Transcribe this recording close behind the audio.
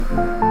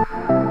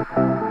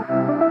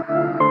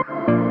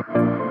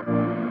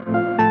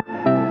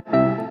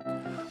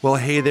Well,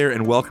 hey there,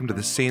 and welcome to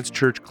the Saints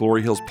Church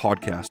Glory Hills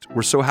podcast.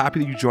 We're so happy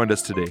that you joined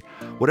us today.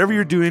 Whatever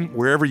you're doing,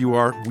 wherever you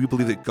are, we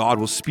believe that God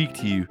will speak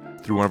to you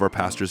through one of our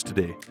pastors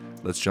today.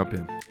 Let's jump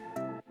in.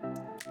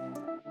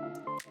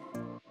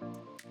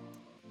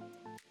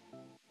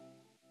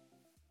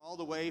 All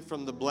the way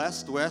from the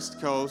blessed West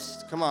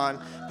Coast, come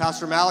on,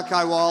 Pastor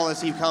Malachi Wall as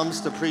he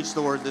comes to preach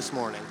the word this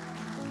morning.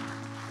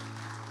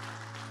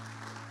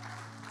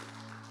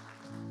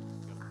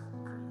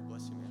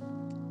 Bless you,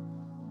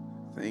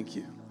 man. Thank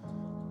you.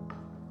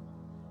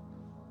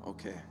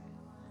 Okay.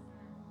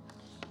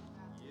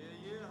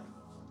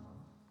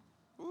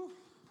 Woo.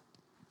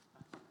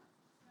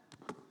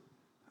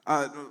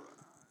 I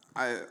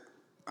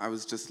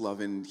was just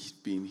loving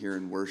being here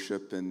in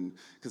worship, and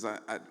because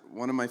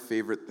one of my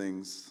favorite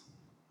things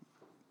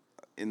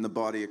in the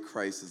body of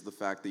Christ is the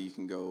fact that you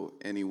can go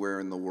anywhere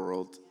in the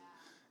world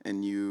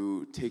and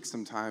you take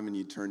some time and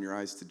you turn your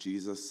eyes to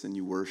Jesus and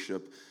you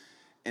worship,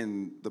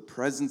 and the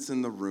presence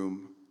in the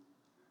room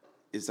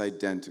is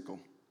identical.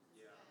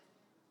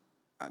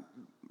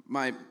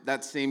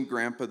 That same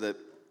grandpa that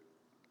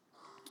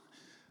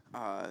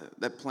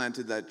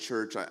planted that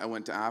church, I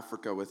went to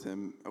Africa with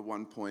him at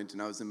one point,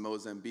 and I was in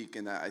Mozambique,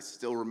 and I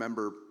still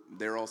remember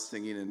they're all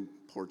singing in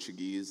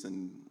Portuguese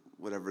and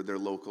whatever their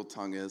local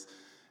tongue is,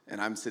 and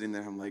I'm sitting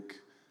there, I'm like,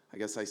 I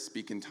guess I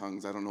speak in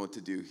tongues, I don't know what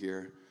to do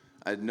here.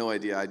 I had no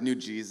idea. I knew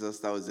Jesus,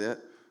 that was it.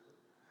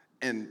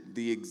 And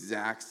the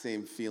exact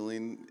same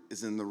feeling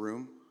is in the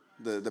room.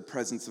 The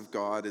presence of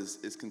God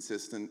is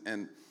consistent,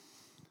 and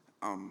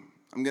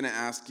I'm going to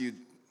ask you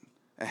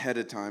ahead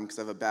of time, because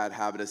I have a bad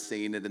habit of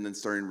saying it and then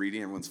starting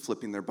reading. Everyone's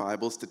flipping their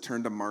Bibles, to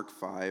turn to Mark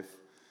 5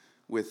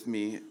 with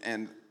me.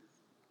 And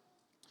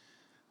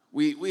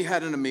we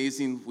had an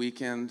amazing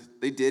weekend.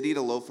 They did eat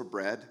a loaf of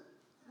bread.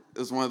 It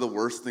was one of the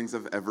worst things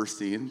I've ever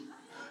seen.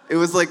 It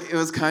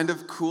was kind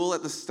of cool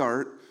at the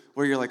start,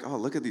 where you're like, oh,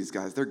 look at these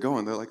guys. They're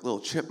going. They're like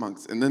little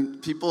chipmunks. And then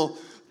people,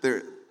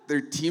 their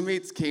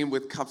teammates came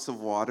with cups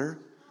of water.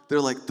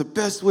 They're like, the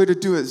best way to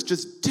do it is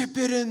just dip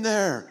it in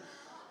there.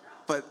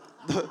 But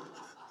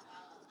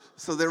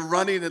so they're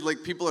running, and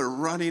like people are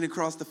running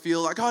across the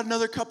field. I got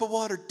another cup of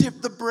water.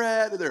 Dip the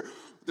bread. And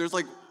there's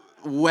like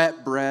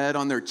wet bread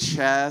on their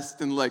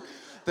chest, and like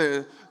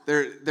they're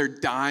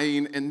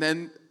dying. And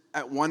then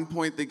at one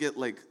point they get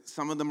like,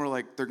 some of them are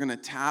like, they're gonna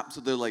tap,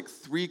 so they're like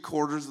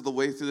 3/4 of the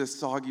way through this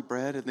soggy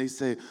bread, and they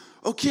say,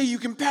 okay, you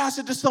can pass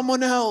it to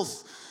someone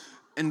else.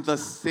 And the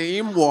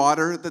same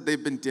water that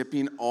they've been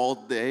dipping all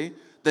day,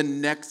 the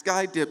next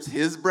guy dips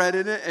his bread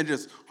in it and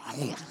just.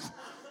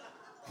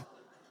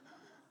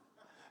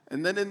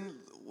 And then in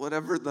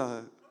whatever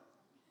the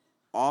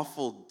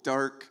awful,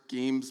 dark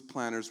games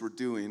planners were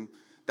doing,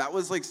 that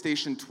was like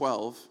station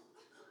 12.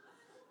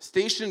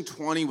 Station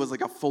 20 was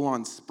like a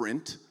full-on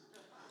sprint.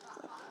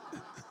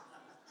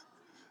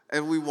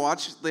 And we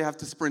watched, they have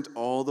to sprint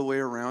all the way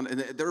around, and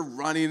they're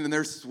running, and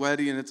they're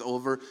sweaty, and it's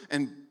over,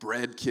 and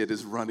Bread Kid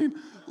is running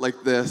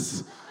like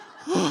this.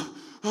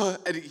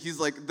 And he's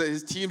like,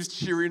 his team's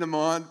cheering him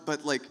on,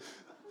 but like,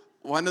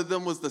 one of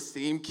them was the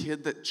same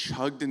kid that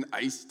chugged an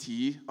iced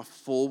tea, a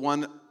full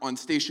one, on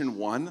station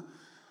 1.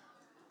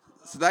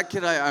 So that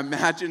kid, I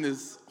imagine,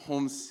 is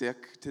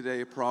homesick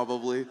today,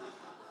 probably.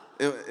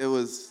 It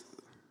was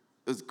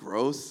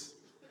gross,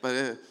 but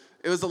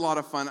it was a lot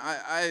of fun.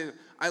 I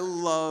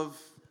love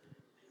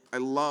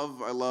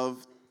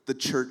the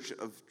Church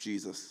of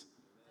Jesus.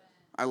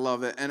 I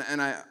love it,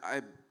 and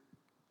I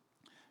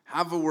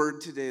have a word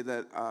today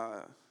that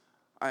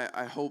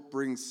I hope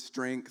brings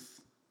strength.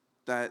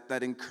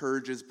 That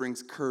encourages,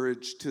 brings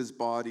courage to his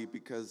body,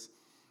 because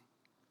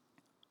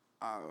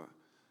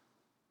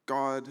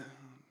God,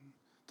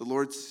 the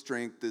Lord's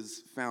strength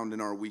is found in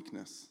our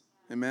weakness.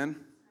 Amen?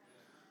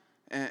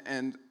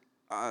 And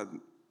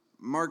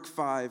Mark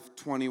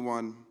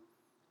 5:21,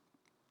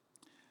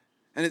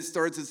 and it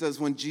says,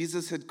 when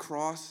Jesus had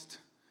crossed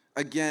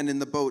again in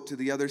the boat to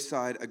the other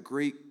side, a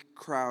great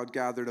crowd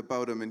gathered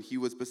about him, and he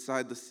was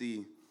beside the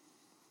sea.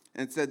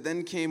 And it said,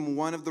 then came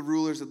one of the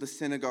rulers of the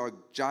synagogue,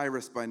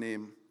 Jairus by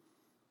name,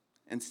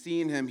 and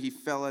seeing him, he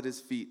fell at his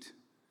feet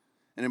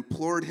and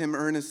implored him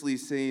earnestly,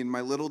 saying,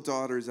 my little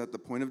daughter is at the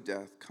point of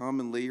death.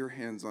 Come and lay your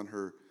hands on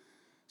her,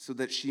 so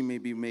that she may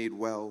be made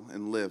well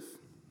and live.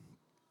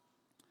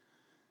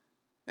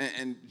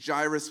 And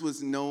Jairus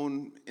was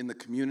known in the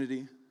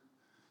community.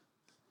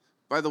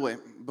 By the way,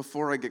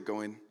 before I get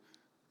going,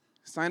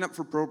 sign up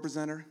for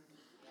ProPresenter.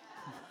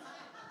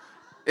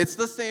 It's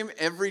the same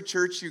every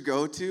church you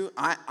go to.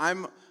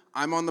 I'm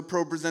on the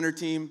ProPresenter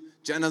team.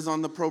 Jenna's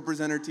on the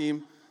ProPresenter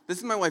team. This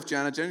is my wife,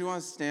 Jenna. Jenna, you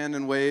want to stand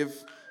and wave?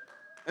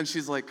 And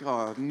she's like,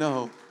 oh,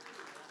 no.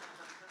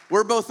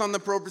 We're both on the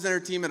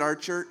ProPresenter team at our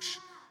church,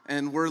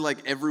 and we're like,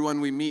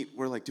 everyone we meet,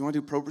 we're like, do you want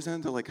to do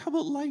ProPresenter? They're like, how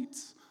about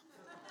lights?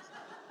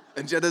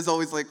 And Jenna's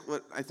always like,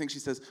 what? I think she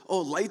says, oh,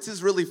 lights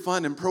is really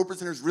fun, and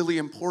ProPresenter is really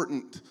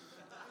important.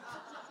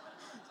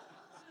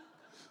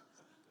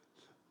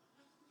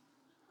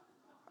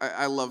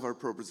 I love our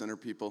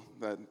ProPresenter people.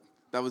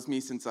 That was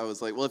me since I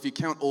was like, well, if you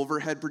count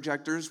overhead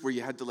projectors where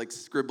you had to like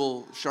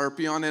scribble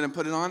Sharpie on it and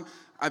put it on,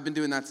 I've been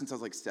doing that since I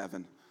was like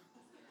 7.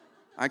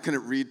 I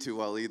couldn't read too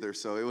well either,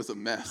 so it was a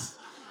mess.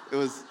 It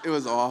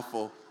was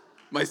awful.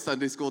 My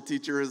Sunday school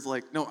teacher is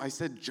like, no, I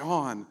said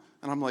John.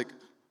 And I'm like,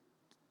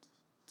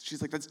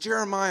 she's like, that's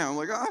Jeremiah. I'm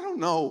like, I don't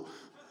know.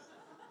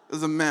 It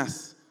was a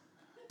mess.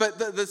 But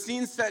the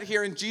scene's set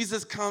here, and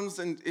Jesus comes,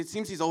 and it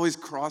seems he's always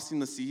crossing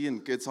the sea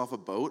and gets off a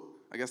boat.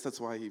 I guess that's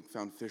why he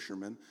found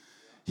fishermen.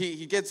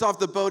 He gets off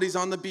the boat, he's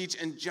on the beach,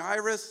 and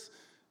Jairus,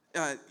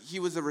 he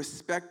was a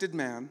respected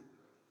man.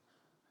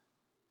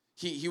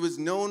 He was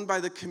known by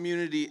the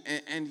community,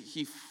 and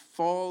he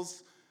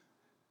falls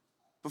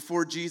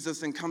before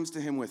Jesus and comes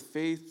to him with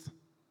faith.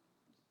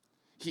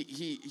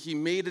 He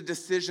made a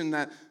decision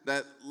that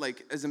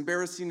like, as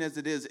embarrassing as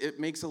it is, it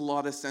makes a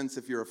lot of sense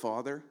if you're a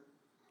father.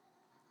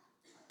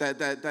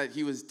 That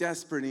he was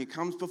desperate, and he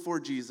comes before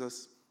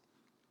Jesus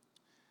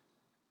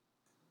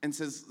and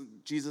says,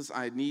 Jesus,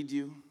 I need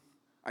you.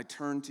 I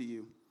turn to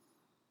you.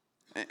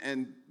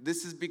 And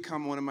this has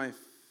become one of my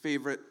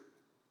favorite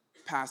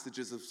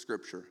passages of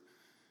Scripture.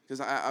 Because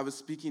I was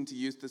speaking to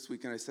youth this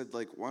week, and I said,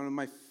 like, one of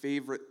my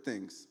favorite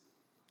things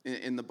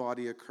in the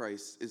body of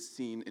Christ is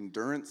seeing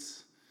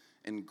endurance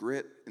and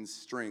grit and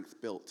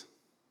strength built.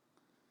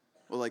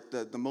 Well, like,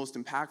 the most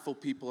impactful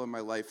people in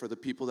my life are the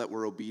people that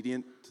were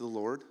obedient to the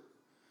Lord,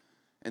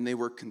 and they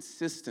were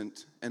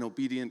consistent and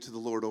obedient to the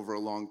Lord over a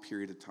long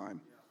period of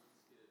time.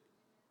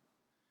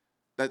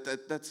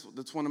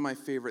 That's one of my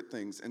favorite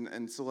things.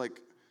 And so,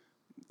 like,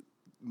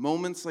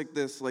 moments like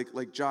this,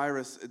 like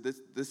Jairus,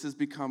 this has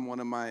become one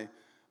of my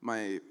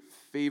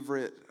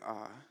favorite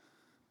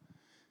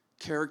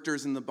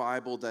characters in the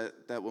Bible,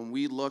 that when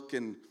we look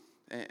and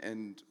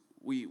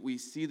we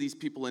see these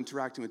people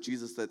interacting with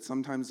Jesus, that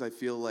sometimes I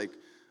feel like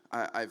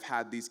I've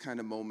had these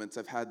kind of moments,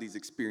 I've had these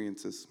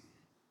experiences.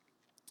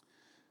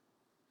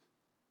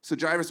 So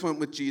Jairus went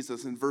with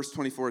Jesus. In verse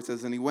 24 it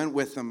says, and he went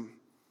with him,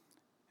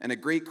 and a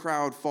great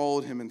crowd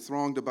followed him and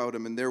thronged about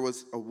him. And there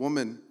was a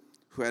woman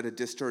who had a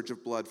discharge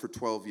of blood for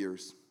 12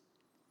 years,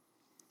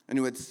 and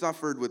who had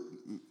suffered with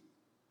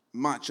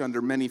much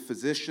under many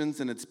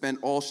physicians, and had spent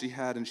all she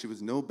had, and she was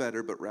no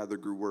better, but rather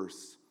grew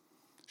worse.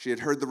 She had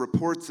heard the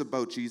reports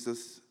about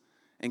Jesus,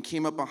 and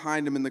came up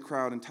behind him in the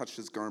crowd and touched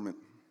his garment.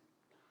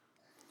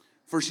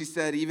 For she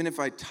said, even if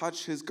I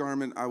touch his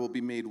garment, I will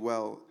be made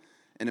well.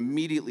 And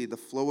immediately the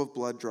flow of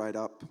blood dried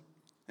up,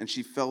 and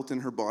she felt in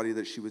her body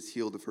that she was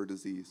healed of her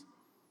disease.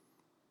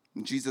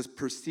 And Jesus,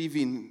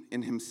 perceiving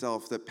in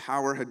himself that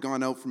power had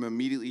gone out from him,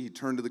 immediately he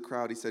turned to the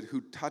crowd. He said, who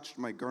touched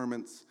my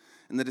garments?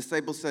 And the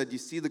disciples said, you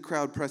see the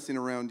crowd pressing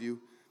around you,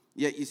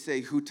 yet you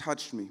say, who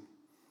touched me?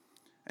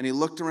 And he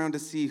looked around to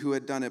see who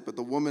had done it. But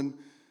the woman,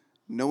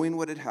 knowing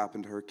what had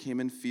happened to her,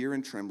 came in fear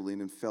and trembling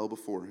and fell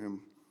before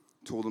him,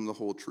 told him the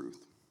whole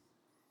truth.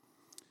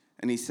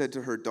 And he said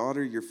to her,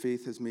 daughter, your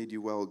faith has made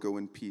you well. Go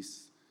in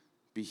peace.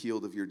 Be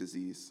healed of your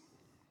disease.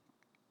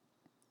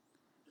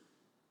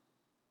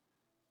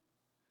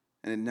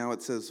 And now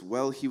it says,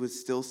 while he was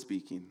still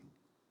speaking,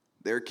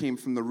 there came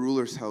from the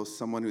ruler's house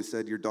someone who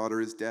said, your daughter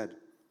is dead.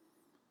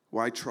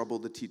 Why trouble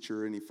the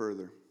teacher any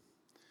further?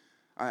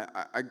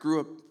 I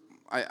grew up,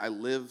 I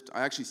lived,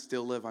 I actually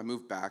still live, I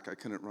moved back, I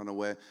couldn't run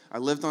away. I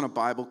lived on a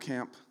Bible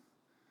camp,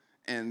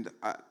 and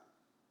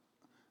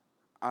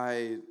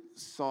I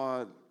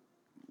saw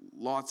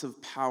lots of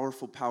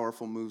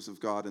powerful moves of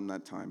God in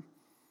that time.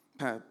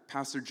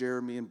 Pastor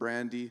Jeremy and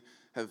Brandy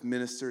have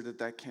ministered at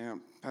that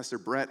camp. Pastor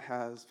Brett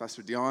has,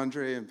 Pastor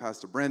DeAndre and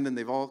Pastor Brendan,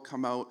 they've all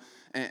come out.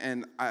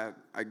 And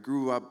I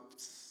grew up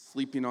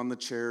sleeping on the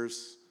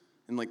chairs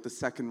in like the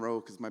second row,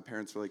 because my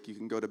parents were like, you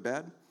can go to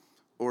bed,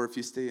 or if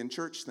you stay in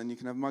church, then you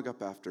can have mug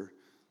up after.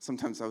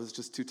 Sometimes I was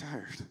just too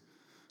tired.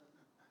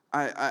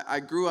 I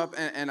grew up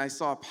and I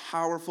saw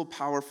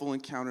powerful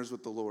encounters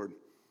with the Lord.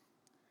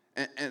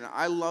 And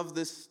I love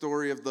this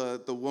story of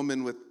the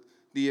woman with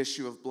the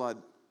issue of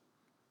blood.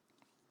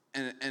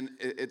 And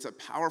it's a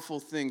powerful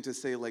thing to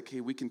say, like,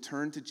 hey, we can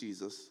turn to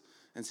Jesus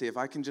and say, if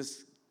I can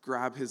just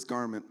grab his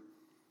garment,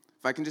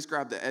 if I can just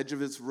grab the edge of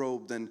his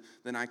robe, then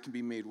I can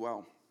be made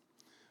well.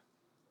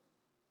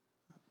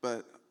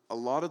 But a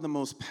lot of the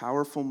most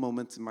powerful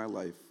moments in my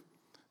life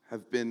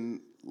have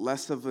been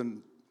less of a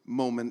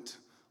moment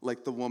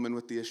like the woman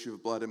with the issue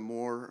of blood and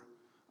more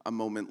a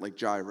moment like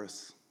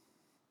Jairus.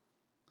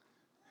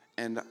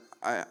 And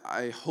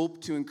I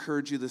hope to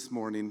encourage you this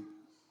morning,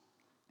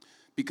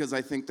 because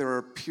I think there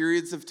are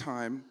periods of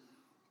time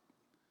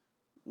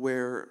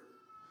where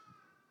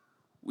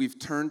we've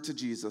turned to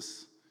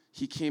Jesus.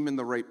 He came in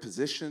the right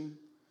position.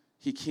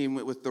 He came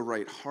with the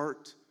right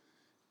heart.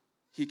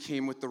 He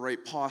came with the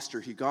right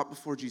posture. He got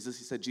before Jesus.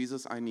 He said,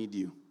 Jesus, I need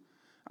you.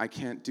 I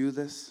can't do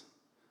this.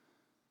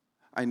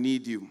 I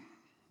need you.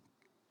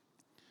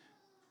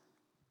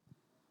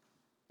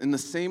 In the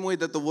same way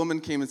that the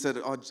woman came and said,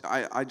 oh,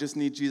 I just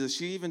need Jesus,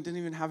 she didn't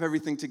even have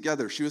everything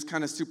together. She was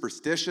kind of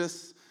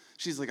superstitious.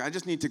 She's like, I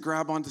just need to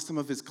grab onto some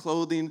of his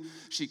clothing.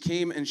 She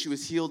came and she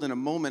was healed in a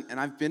moment. And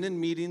I've been in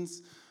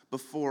meetings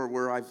before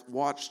where I've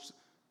watched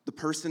the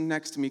person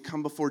next to me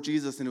come before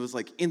Jesus, and it was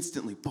like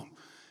instantly, boom,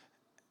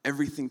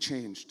 everything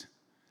changed.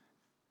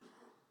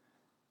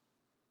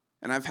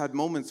 And I've had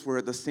moments where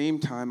at the same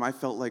time I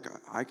felt like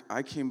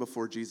I came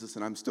before Jesus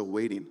and I'm still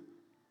waiting.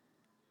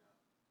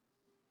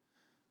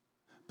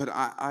 But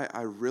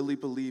I really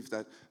believe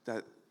that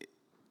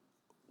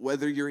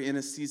whether you're in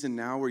a season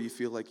now where you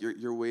feel like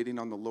you're waiting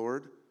on the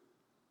Lord,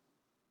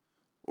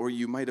 or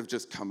you might have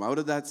just come out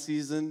of that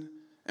season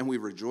and we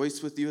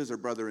rejoice with you as our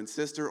brother and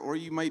sister, or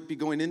you might be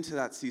going into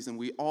that season.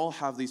 We all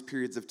have these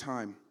periods of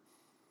time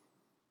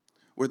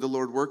where the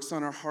Lord works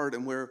on our heart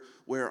and where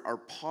our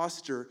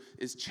posture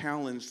is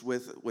challenged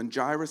with when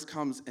Jairus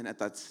comes, and at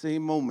that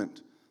same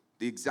moment,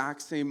 the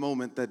exact same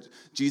moment that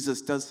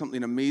Jesus does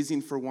something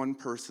amazing for one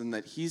person,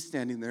 that he's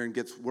standing there and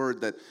gets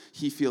word that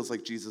he feels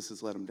like Jesus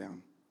has let him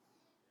down.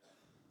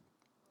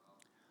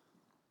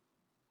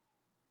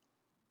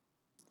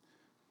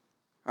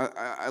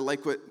 I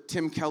like what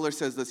Tim Keller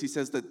says this. He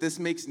says that this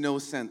makes no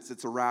sense.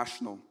 It's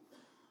irrational. He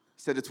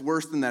said it's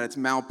worse than that. It's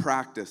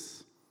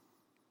malpractice.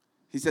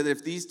 He said that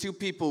if these two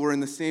people were in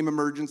the same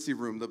emergency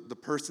room, the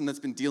person that's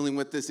been dealing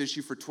with this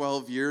issue for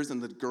 12 years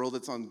and the girl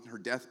that's on her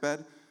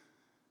deathbed,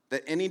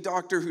 that any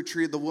doctor who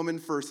treated the woman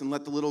first and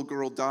let the little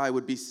girl die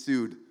would be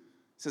sued. He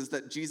says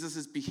that Jesus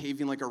is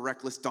behaving like a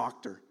reckless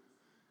doctor.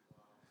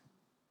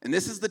 And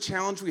this is the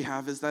challenge we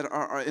have, is that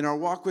in our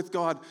walk with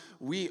God,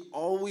 we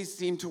always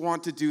seem to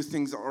want to do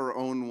things our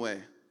own way.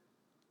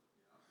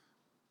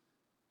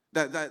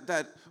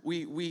 That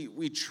we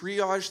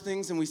triage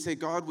things and we say,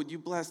 God, would you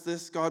bless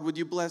this? God, would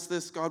you bless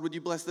this? God, would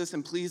you bless this?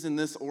 And please in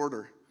this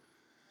order.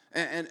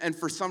 And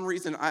for some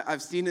reason,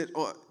 I've seen it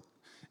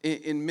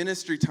in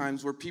ministry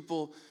times where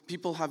people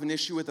have an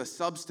issue with a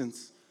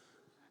substance.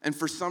 And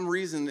for some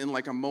reason, in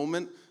like a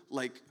moment,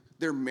 like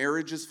their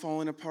marriage is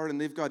falling apart and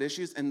they've got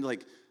issues, and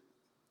like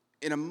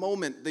in a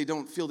moment, they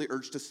don't feel the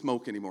urge to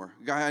smoke anymore.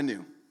 A guy I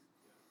knew.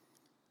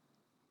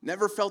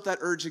 Never felt that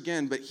urge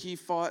again, but he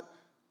fought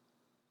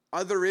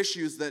other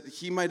issues that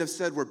he might have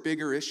said were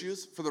bigger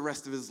issues for the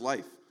rest of his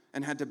life,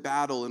 and had to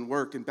battle and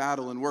work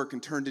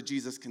and turn to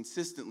Jesus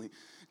consistently.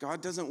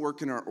 God doesn't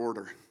work in our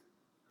order.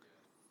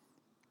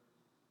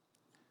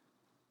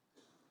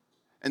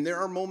 And there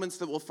are moments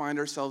that we'll find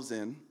ourselves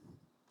in.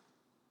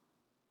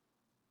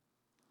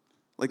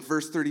 Like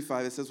verse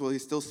 35, it says, well,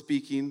 he's still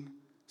speaking.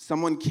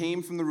 Someone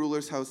came from the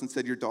ruler's house and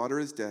said, your daughter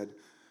is dead.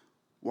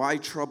 Why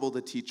trouble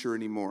the teacher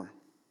anymore?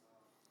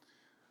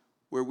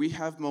 Where we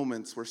have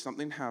moments where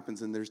something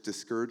happens and there's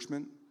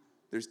discouragement,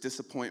 there's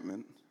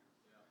disappointment.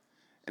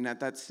 And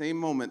at that same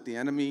moment, the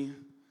enemy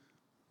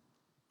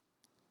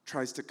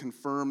tries to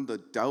confirm the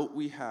doubt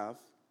we have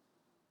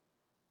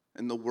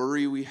and the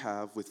worry we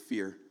have with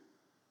fear.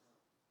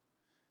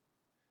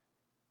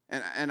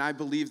 And I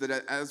believe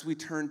that as we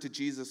turn to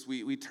Jesus,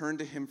 we turn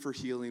to him for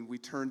healing. We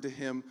turn to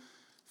him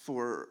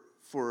for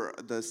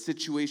the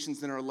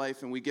situations in our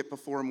life, and we get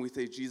before him, we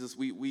say, Jesus,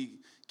 we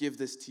give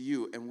this to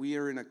you. And we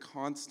are in a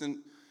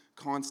constant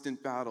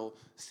battle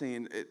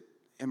saying,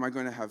 am I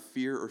going to have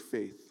fear or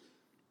faith?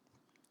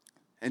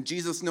 And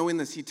Jesus, knowing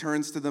this, he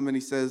turns to them and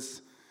he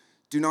says,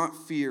 do not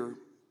fear,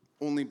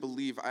 only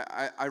believe.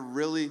 I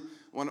really,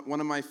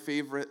 one of my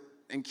favorite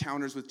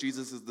encounters with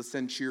Jesus is the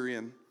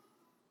centurion.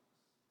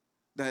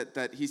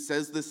 That he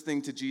says this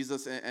thing to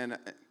Jesus, and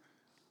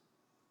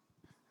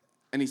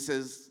he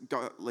says,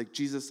 God, like,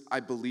 Jesus,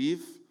 I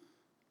believe,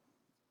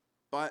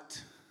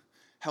 but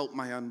help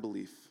my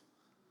unbelief.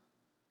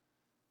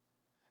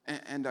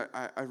 And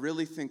I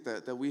really think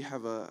that we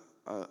have a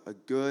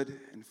good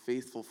and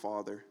faithful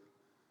Father.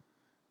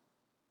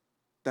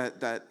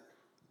 That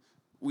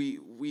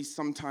we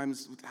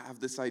sometimes have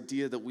this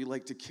idea that we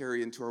like to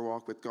carry into our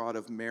walk with God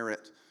of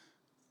merit,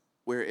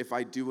 where if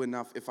I do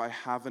enough, if I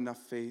have enough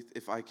faith,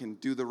 if I can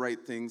do the right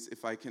things,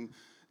 if I can,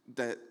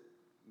 that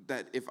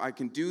if I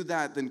can do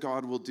that, then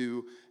God will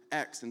do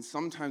X. And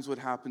sometimes what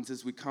happens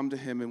is we come to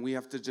him and we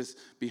have to just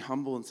be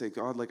humble and say,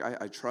 God, like,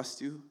 I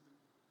trust you.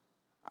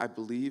 I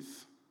believe.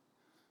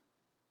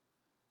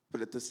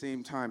 But at the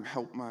same time,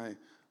 help my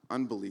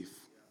unbelief.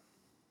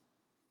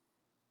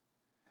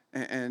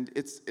 And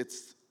it's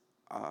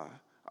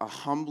a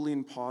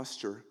humbling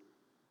posture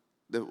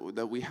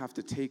that we have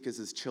to take as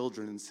his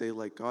children and say,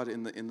 like, God,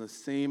 in the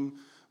same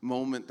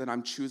moment that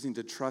I'm choosing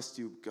to trust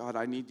you, God,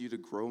 I need you to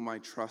grow my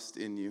trust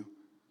in you.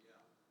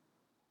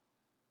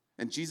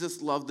 And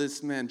Jesus loved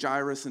this man,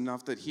 Jairus,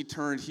 enough that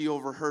he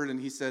overheard,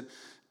 and he said,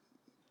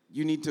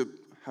 you need to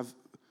have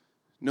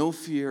no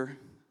fear,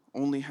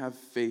 only have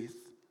faith.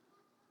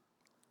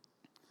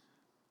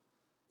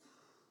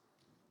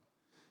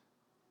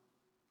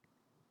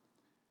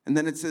 And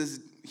then it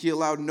says, he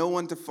allowed no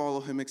one to follow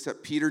him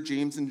except Peter,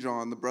 James, and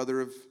John, the brother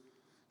of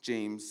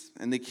James.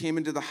 And they came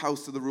into the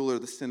house of the ruler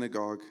of the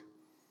synagogue.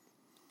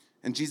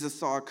 And Jesus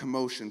saw a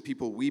commotion,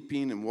 people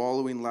weeping and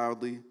wallowing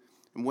loudly.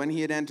 And when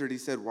he had entered, he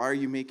said, why are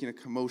you making a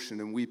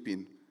commotion and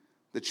weeping?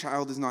 The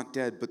child is not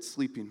dead, but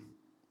sleeping.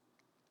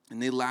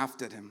 And they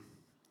laughed at him.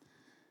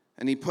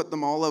 And he put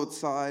them all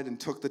outside and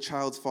took the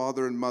child's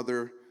father and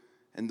mother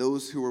and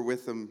those who were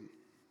with him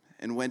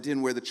and went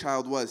in where the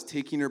child was.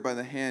 Taking her by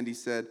the hand, he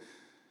said,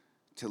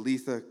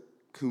 Talitha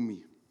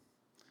Kumi.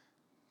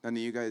 None of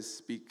you guys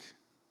speak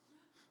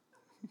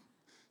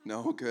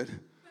No? Good.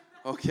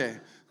 Okay.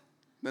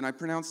 Then I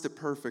pronounced it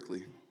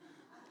perfectly.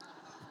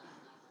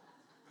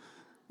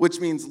 Which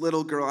means,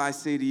 little girl, I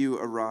say to you,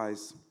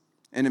 arise.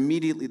 And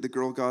immediately the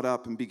girl got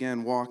up and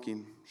began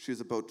walking. She was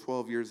about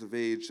 12 years of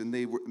age, and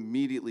they were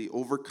immediately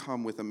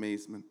overcome with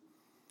amazement.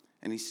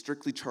 And he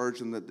strictly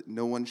charged them that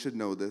no one should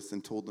know this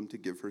and told them to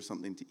give her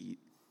something to eat.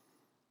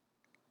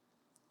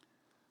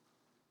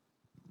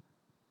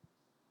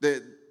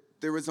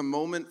 There was a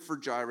moment for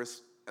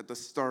Jairus at the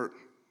start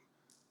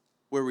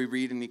where we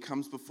read, and he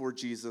comes before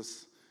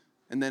Jesus.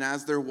 And then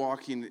as they're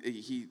walking,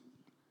 he's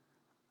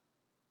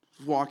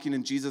walking,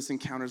 and Jesus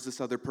encounters this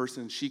other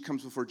person. She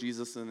comes before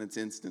Jesus, and it's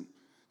instant.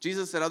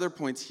 Jesus, at other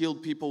points,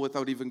 healed people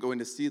without even going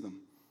to see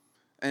them.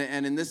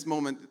 And in this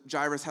moment,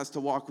 Jairus has to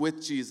walk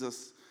with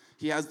Jesus.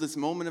 He has this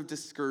moment of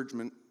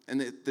discouragement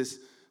and this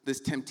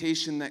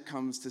temptation that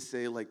comes to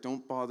say, like,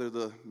 don't bother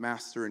the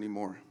master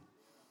anymore.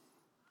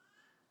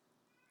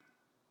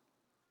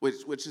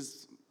 Which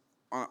is,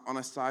 on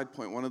a side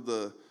point, one of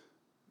the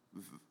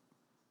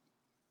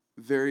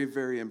very,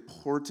 very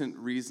important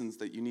reasons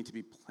that you need to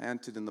be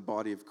planted in the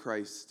body of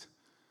Christ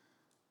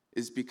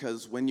is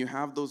because when you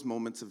have those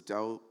moments of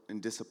doubt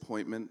and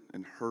disappointment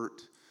and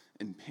hurt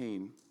and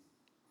pain,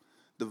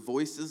 the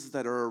voices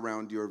that are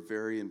around you are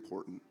very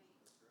important.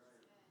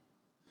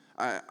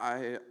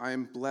 I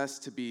am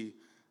blessed to be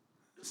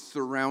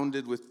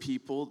surrounded with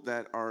people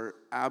that are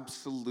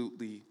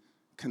absolutely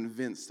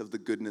convinced of the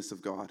goodness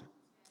of God.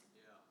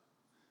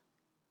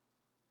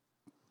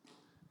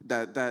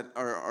 That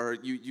are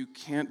you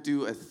can't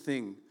do a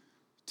thing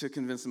to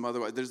convince them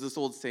otherwise. There's this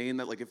old saying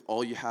that, like, if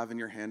all you have in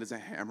your hand is a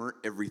hammer,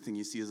 everything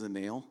you see is a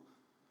nail.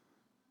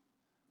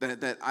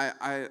 That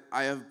I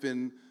have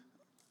been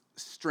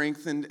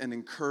strengthened and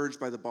encouraged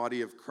by the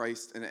body of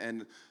Christ,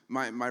 and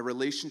my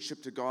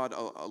relationship to God,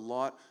 a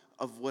lot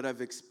of what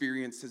I've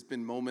experienced has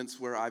been moments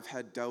where I've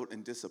had doubt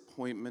and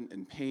disappointment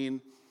and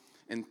pain,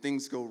 and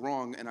things go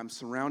wrong, and I'm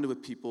surrounded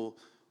with people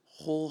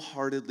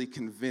wholeheartedly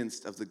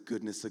convinced of the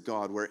goodness of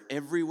God, where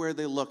everywhere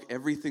they look,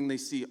 everything they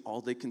see,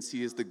 all they can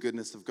see is the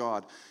goodness of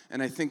God.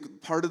 And I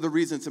think part of the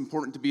reason it's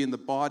important to be in the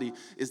body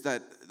is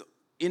that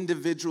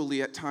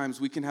individually at times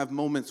we can have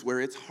moments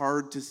where it's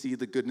hard to see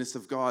the goodness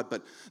of God,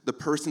 but the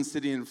person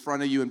sitting in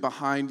front of you and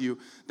behind you,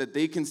 that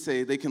they can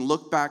say, they can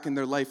look back in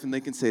their life and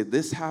they can say,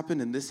 this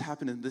happened and this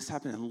happened and this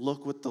happened, and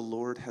look what the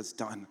Lord has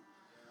done.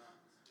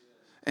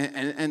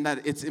 And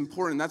that it's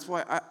important. That's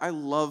why I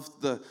love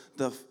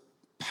the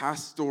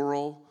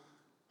pastoral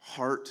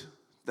heart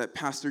that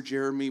Pastor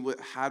Jeremy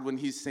had when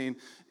he's saying,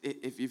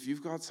 if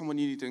you've got someone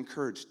you need to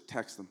encourage,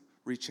 text them,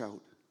 reach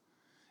out.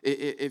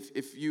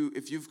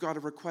 If you've got a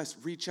request,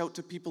 reach out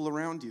to people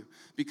around you.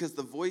 Because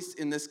the voice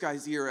in this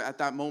guy's ear at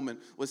that moment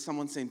was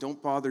someone saying,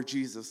 don't bother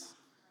Jesus.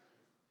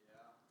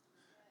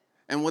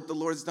 And what the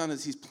Lord's done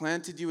is he's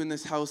planted you in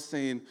this house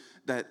saying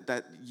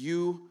that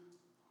you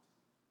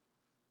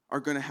are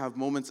going to have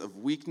moments of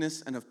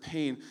weakness and of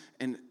pain.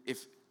 And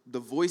if the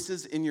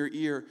voices in your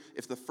ear,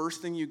 if the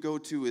first thing you go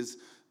to is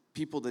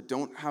people that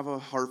don't have a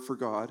heart for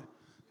God,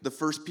 the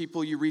first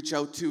people you reach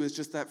out to is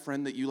just that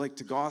friend that you like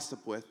to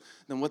gossip with,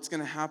 then what's going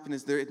to happen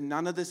is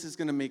none of this is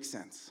going to make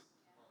sense.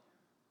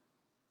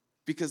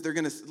 Because they're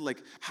going to,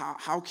 like,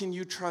 how can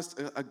you trust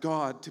a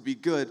God to be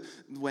good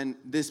when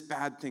this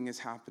bad thing is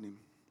happening?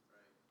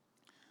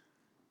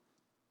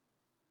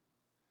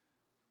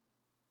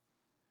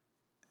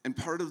 And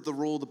part of the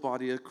role of the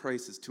body of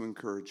Christ is to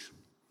encourage.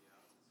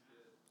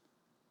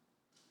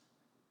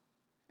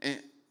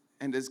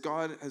 And as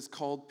God has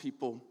called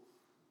people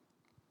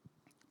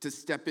to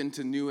step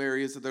into new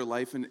areas of their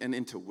life and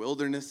into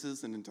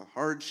wildernesses and into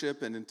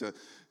hardship and into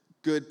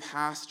good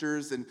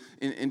pastures and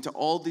into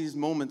all these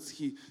moments,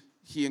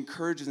 he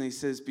encourages and he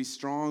says, be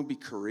strong, be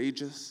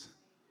courageous.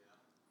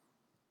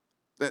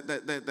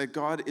 That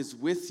God is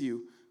with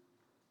you.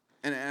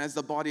 And as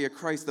the body of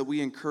Christ, that we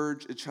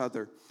encourage each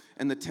other.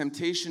 And the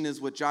temptation is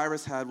what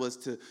Jairus had was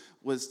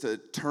to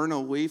turn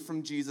away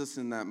from Jesus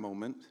in that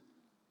moment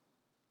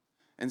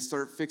and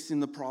start fixing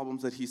the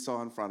problems that he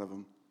saw in front of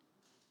him.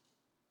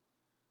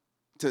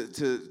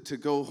 To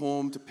go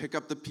home, to pick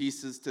up the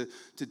pieces,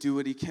 to do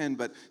what he can.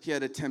 But he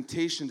had a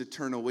temptation to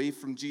turn away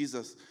from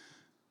Jesus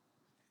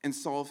and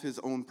solve his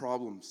own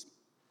problems.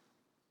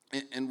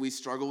 And we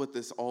struggle with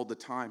this all the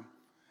time.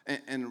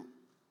 And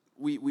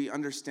we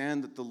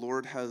understand that the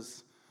Lord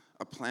has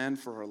a plan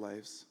for our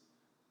lives.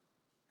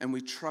 And we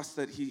trust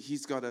that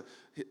he's got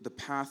the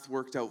path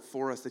worked out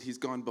for us, that he's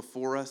gone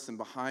before us and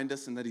behind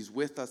us, and that he's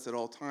with us at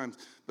all times.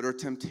 But our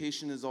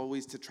temptation is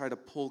always to try to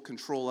pull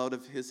control out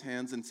of his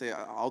hands and say,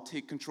 I'll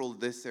take control of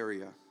this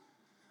area,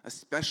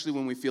 especially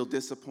when we feel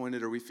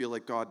disappointed or we feel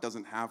like God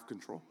doesn't have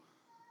control.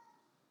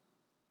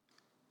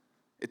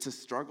 It's a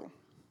struggle.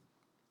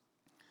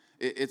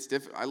 It's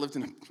difficult.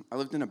 I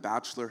lived in a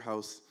bachelor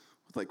house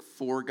with like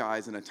 4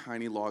 guys in a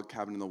tiny log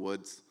cabin in the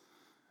woods.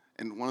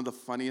 And one of the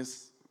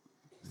funniest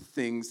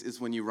things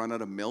is when you run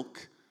out of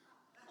milk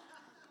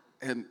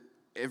and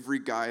every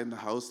guy in the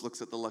house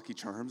looks at the Lucky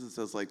Charms and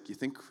says, like, you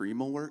think cream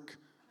will work?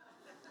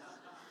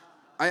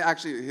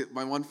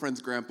 My one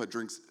friend's grandpa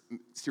drinks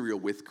cereal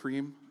with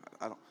cream.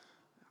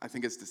 I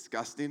think it's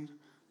disgusting.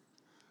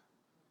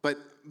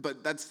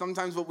 But that's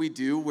sometimes what we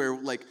do, where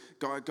like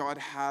God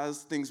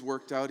has things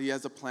worked out. He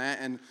has a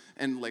plan,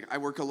 and like I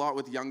work a lot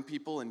with young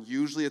people, and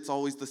usually it's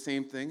always the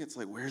same thing. It's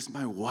like, where's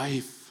my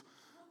wife?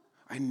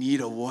 I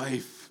need a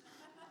wife.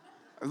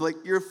 I'm like,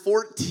 you're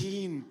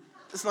 14.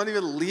 It's not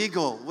even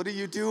legal. What are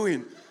you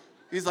doing?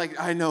 He's like,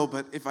 I know,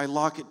 but if I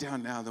lock it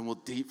down now, then we'll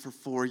date for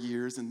 4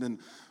 years, and then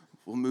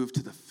we'll move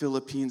to the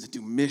Philippines and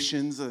do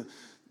missions.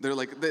 They're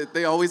like,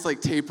 they always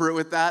like taper it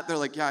with that. They're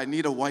like, yeah, I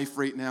need a wife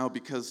right now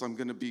because I'm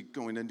going to be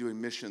going and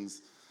doing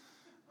missions.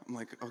 I'm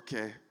like,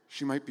 okay,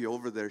 she might be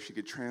over there. She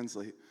could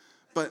translate.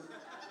 But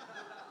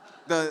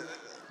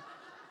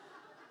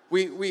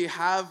we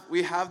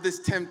have this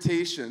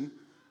temptation,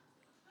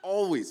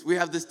 always. We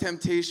have this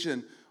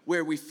temptation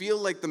where we feel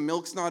like the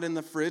milk's not in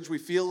the fridge. We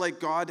feel like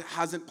God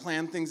hasn't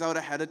planned things out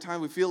ahead of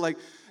time. We feel like,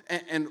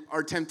 and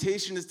our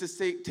temptation is to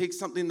take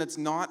something that's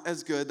not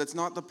as good, that's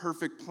not the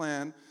perfect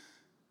plan,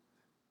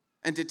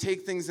 and to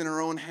take things in our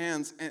own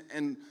hands,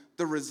 and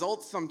the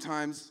results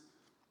sometimes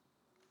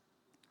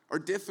are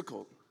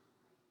difficult.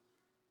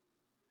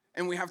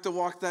 And we have to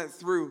walk that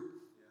through.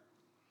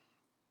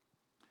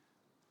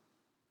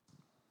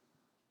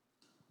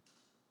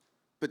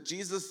 But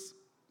Jesus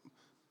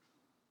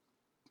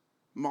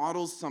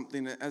models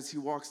something as he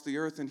walks the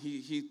earth, and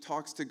he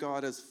talks to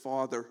God as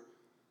Father.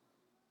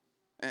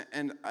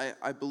 And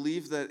I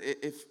believe that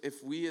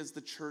if we as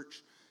the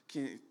church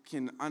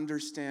can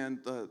understand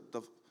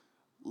the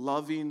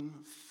loving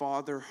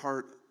Father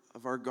heart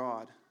of our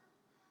God,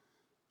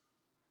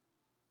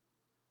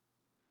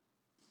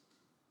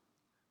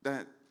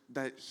 that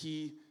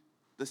he,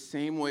 the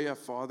same way a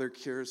father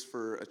cares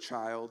for a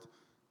child,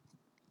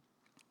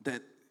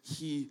 that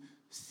he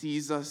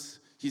sees us,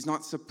 he's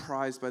not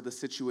surprised by the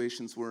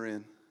situations we're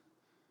in.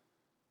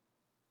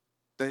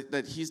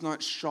 That he's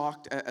not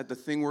shocked at the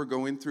thing we're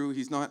going through.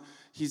 He's not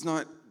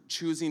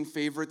choosing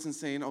favorites and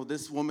saying, oh,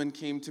 this woman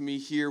came to me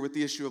here with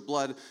the issue of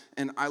blood,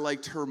 and I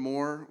liked her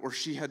more, or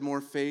she had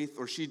more faith,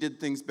 or she did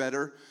things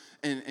better.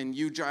 And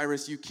you,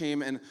 Jairus, you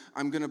came, and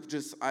I'm going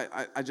to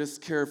I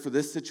just care for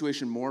this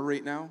situation more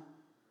right now.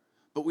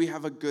 But we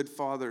have a good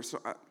Father. So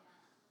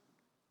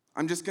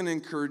I'm just going to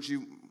encourage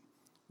you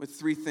with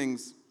 3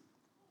 things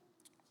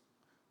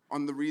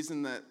on the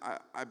reason that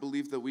I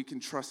believe that we can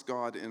trust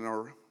God in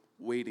our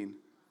waiting.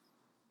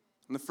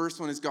 And the first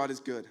one is God is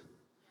good.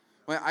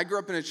 Well, I grew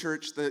up in a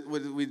church that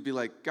we'd be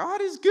like,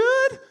 God is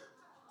good?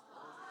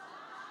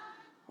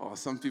 Oh,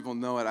 some people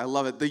know it. I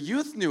love it. The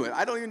youth knew it.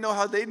 I don't even know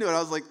how they knew it. I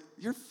was like,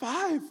 you're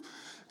 5.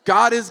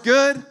 God is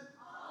good.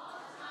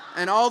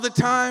 And all the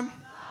time.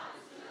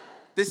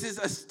 This is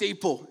a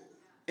staple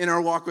in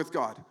our walk with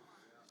God.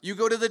 You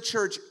go to the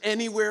church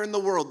anywhere in the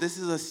world, this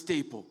is a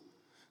staple.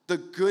 The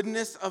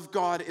goodness of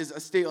God is a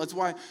staple. That's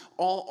why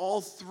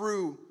all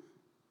through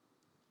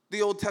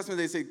the Old Testament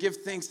they say, give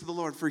thanks to the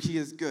Lord for he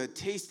is good.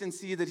 Taste and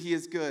see that he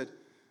is good.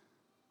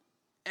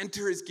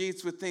 Enter his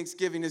gates with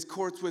thanksgiving, his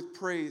courts with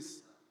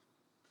praise.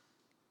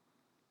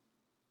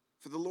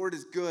 For the Lord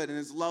is good and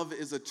his love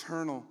is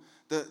eternal.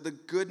 The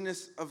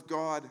goodness of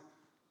God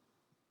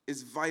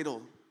is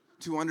vital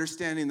to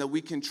understanding that we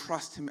can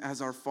trust him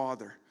as our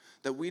Father.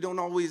 That we don't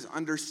always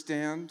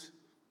understand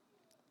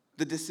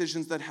the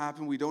decisions that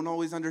happen. We don't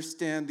always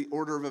understand the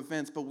order of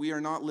events, but we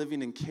are not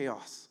living in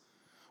chaos.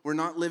 We're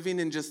not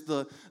living in just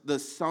the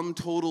sum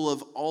total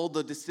of all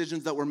the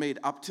decisions that were made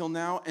up till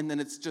now, and then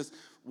it's just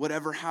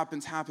whatever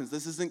happens, happens.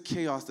 This isn't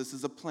chaos. This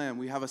is a plan.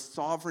 We have a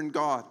sovereign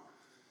God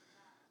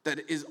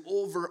that is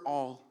over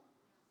all,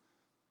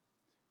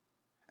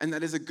 and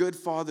that is a good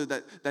Father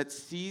that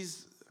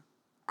sees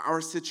our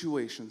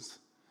situations,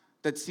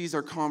 that sees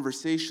our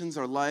conversations,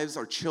 our lives,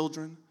 our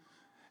children,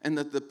 and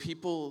that the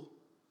people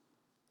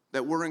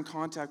that we're in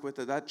contact with,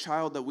 that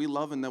child that we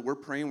love and that we're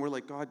praying, we're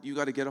like, God, you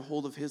got to get a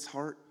hold of his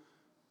heart.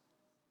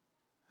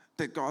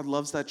 That God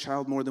loves that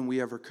child more than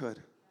we ever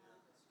could.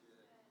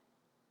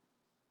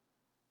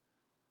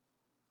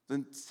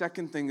 The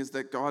second thing is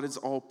that God is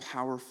all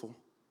powerful.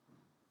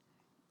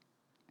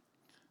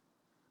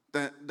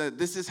 That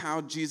this is how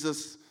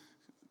Jesus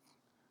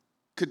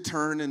could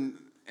turn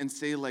and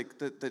say like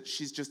that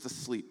she's just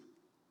asleep.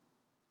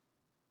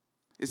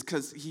 It's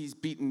because he's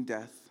beaten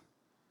death.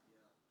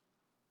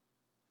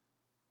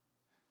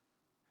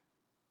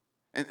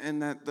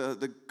 And that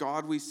the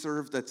God we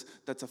serve that's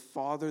a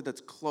Father,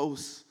 that's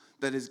close,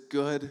 that is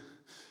good,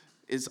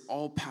 is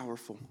all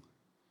powerful.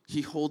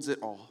 He holds it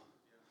all.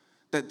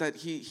 That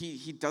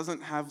he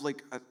doesn't have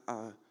like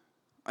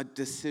a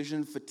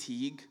decision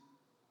fatigue.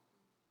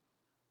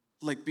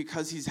 Like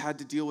because he's had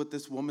to deal with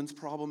this woman's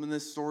problem in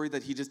this story,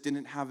 that he just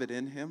didn't have it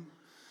in him.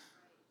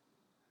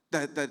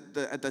 That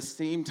at the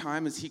same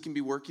time as he can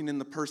be working in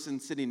the person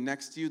sitting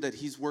next to you, that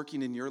he's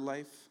working in your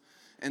life.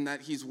 And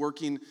that he's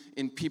working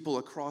in people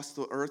across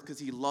the earth because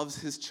he loves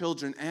his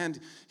children.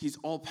 And he's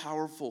all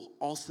powerful,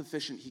 all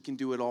sufficient. He can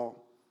do it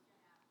all.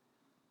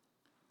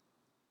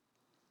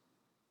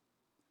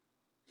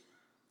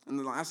 And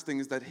the last thing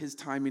is that his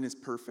timing is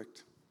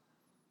perfect.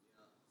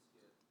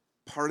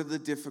 part of the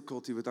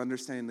difficulty with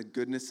understanding the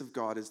goodness of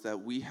God is that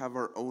we have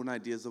our own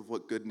ideas of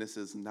what goodness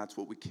is, and that's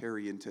what we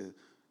carry into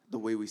the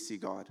way we see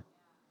God.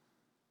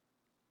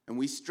 And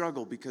we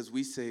struggle because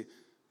we say,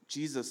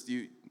 Jesus,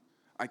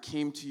 I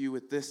came to you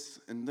with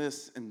this, and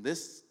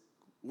this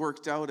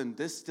worked out, and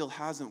this still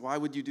hasn't. Why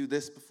would you do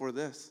this before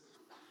this?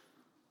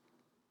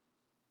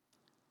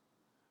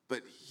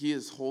 But he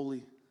is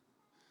holy.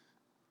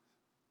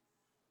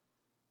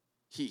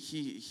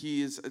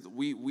 He is,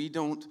 we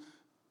don't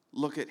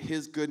look at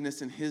his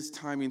goodness and his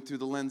timing through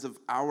the lens of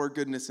our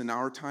goodness and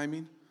our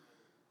timing.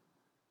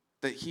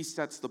 That he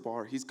sets the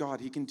bar. He's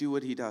God. He can do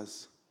what he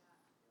does.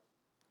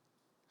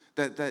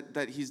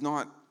 That he's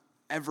not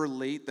ever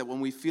late. That when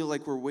we feel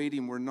like we're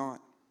waiting, we're not.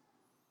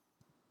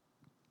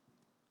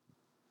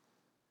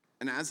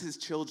 And as his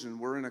children,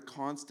 we're in a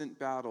constant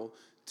battle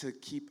to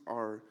keep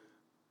our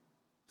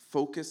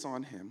focus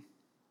on him,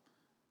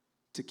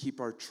 to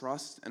keep our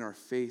trust and our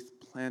faith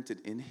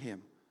planted in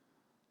him.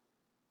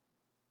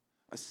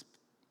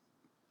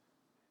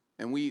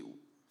 And we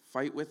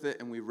fight with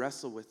it and we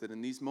wrestle with it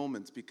in these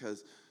moments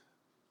because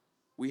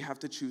we have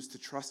to choose to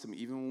trust him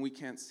even when we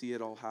can't see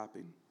it all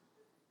happening.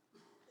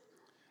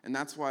 And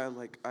that's why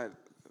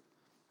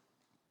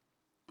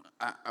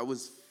I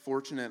was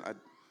fortunate.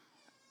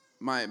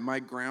 My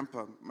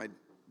grandpa, my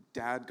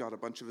dad got a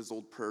bunch of his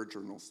old prayer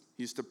journals.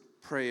 He used to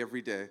pray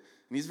every day.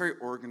 And he's a very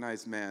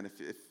organized man.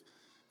 If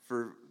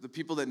for the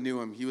people that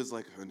knew him, he was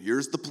like, and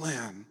here's the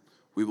plan.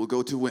 We will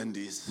go to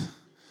Wendy's.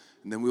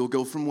 And then we will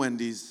go from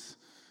Wendy's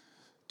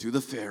to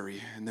the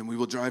ferry. And then we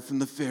will drive from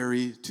the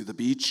ferry to the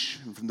beach.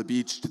 And from the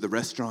beach to the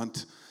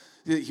restaurant.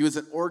 He was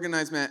an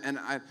organized man. And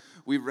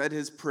we read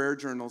his prayer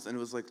journals. And it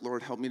was like,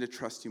 Lord, help me to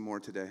trust you more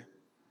today.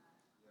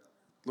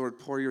 Lord,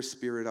 pour your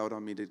spirit out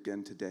on me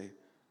again today.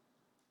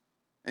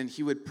 And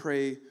he would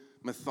pray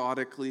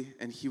methodically,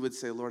 and he would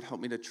say, Lord,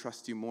 help me to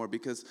trust you more,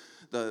 because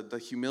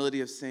the humility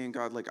of saying,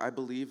 God, like, I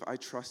believe, I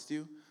trust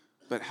you,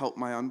 but help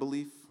my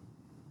unbelief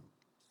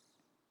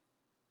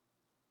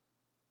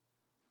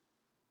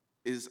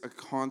is a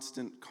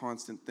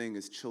constant thing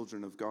as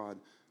children of God.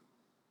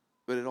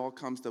 But it all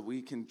comes that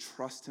we can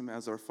trust him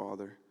as our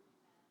Father.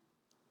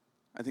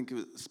 I think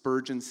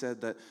Spurgeon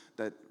said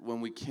that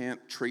when we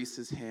can't trace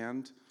his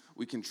hand,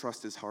 we can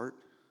trust his heart.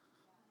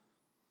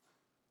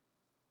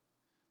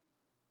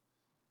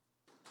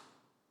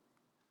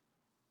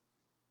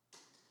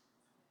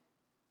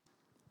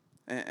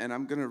 And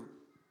I'm gonna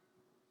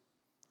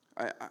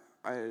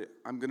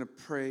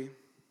pray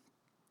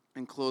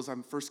and close.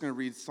 I'm first gonna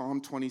read Psalm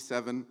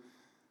 27,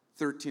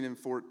 13 and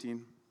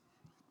 14.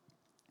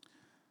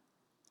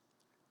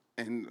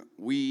 And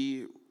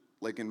we,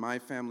 like in my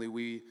family,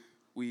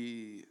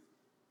 we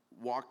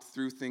walked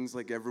through things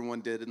like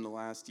everyone did in the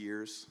last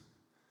years.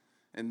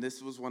 And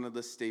this was one of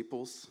the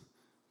staples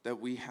that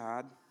we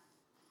had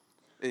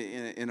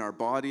in our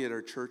body, at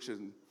our church,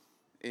 and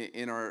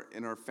in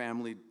our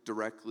family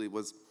directly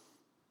was,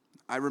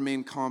 I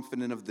remain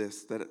confident of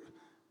this, that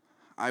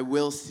I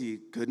will see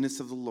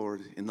goodness of the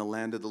Lord in the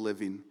land of the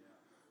living.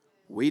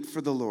 Wait for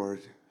the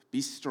Lord,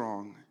 be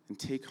strong, and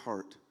take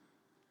heart,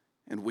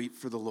 and wait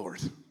for the Lord.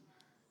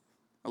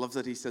 I love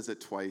that he says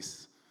it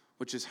twice,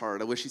 which is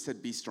hard. I wish he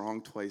said be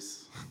strong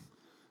twice.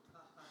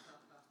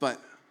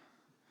 But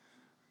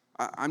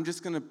I'm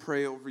just going to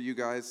pray over you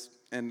guys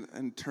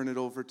and turn it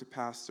over to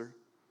Pastor.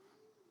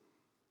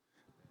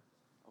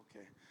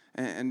 Okay.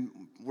 And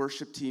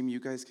worship team, you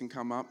guys can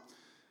come up.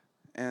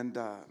 And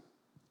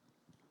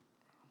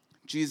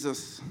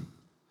Jesus,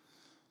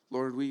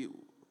 Lord, we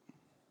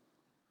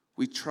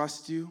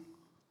trust you,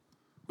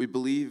 we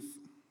believe,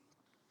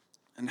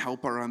 and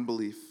help our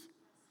unbelief.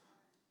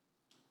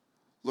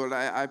 Lord,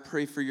 I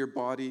pray for your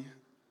body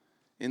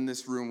in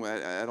this room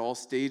at all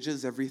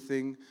stages,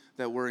 everything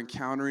that we're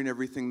encountering,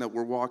 everything that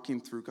we're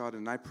walking through, God,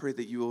 and I pray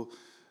that your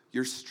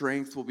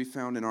strength will be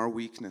found in our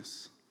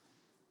weakness.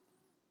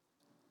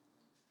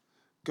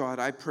 God,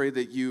 I pray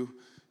that you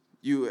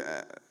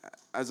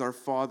as our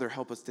Father,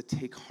 help us to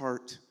take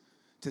heart,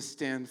 to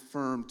stand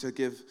firm, to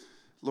give,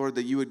 Lord,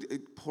 that you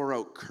would pour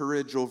out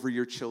courage over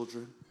your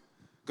children.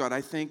 God,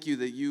 I thank you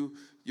that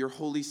your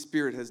Holy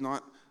Spirit has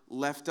not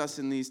left us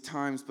in these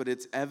times, but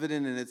it's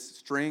evident in its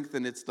strength,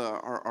 and it's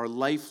our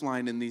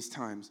lifeline in these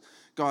times.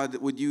 God,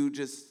 would you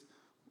just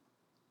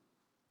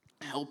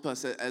help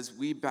us as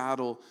we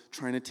battle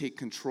trying to take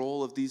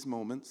control of these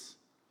moments?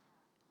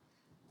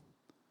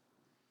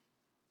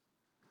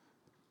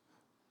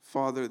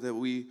 Father, that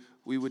we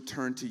would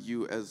turn to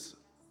you as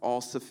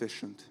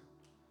all-sufficient.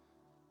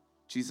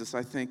 Jesus,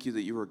 I thank you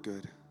that you are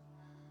good,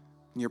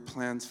 and your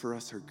plans for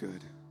us are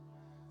good,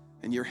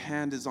 and your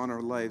hand is on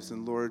our lives,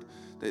 and Lord,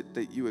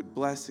 that you would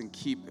bless and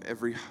keep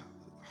every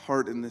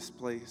heart in this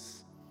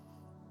place.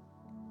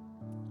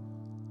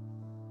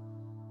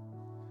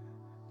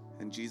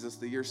 And Jesus,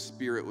 that your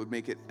Spirit would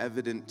make it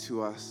evident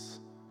to us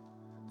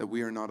that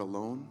we are not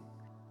alone,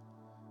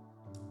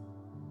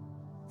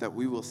 that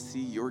we will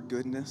see your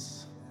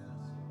goodness.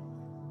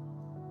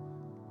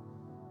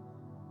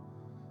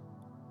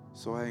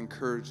 So I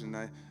encourage and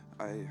I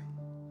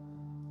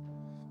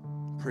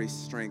pray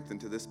strength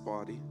into this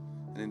body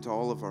and into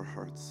all of our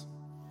hearts.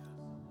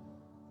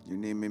 In your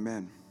name,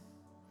 amen.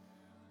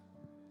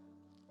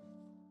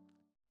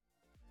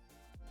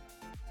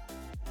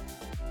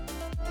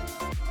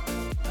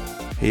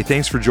 Hey,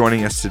 thanks for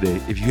joining us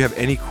today. If you have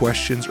any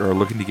questions or are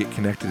looking to get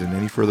connected in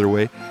any further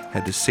way,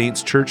 head to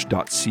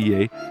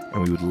saintschurch.ca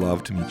and we would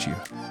love to meet you.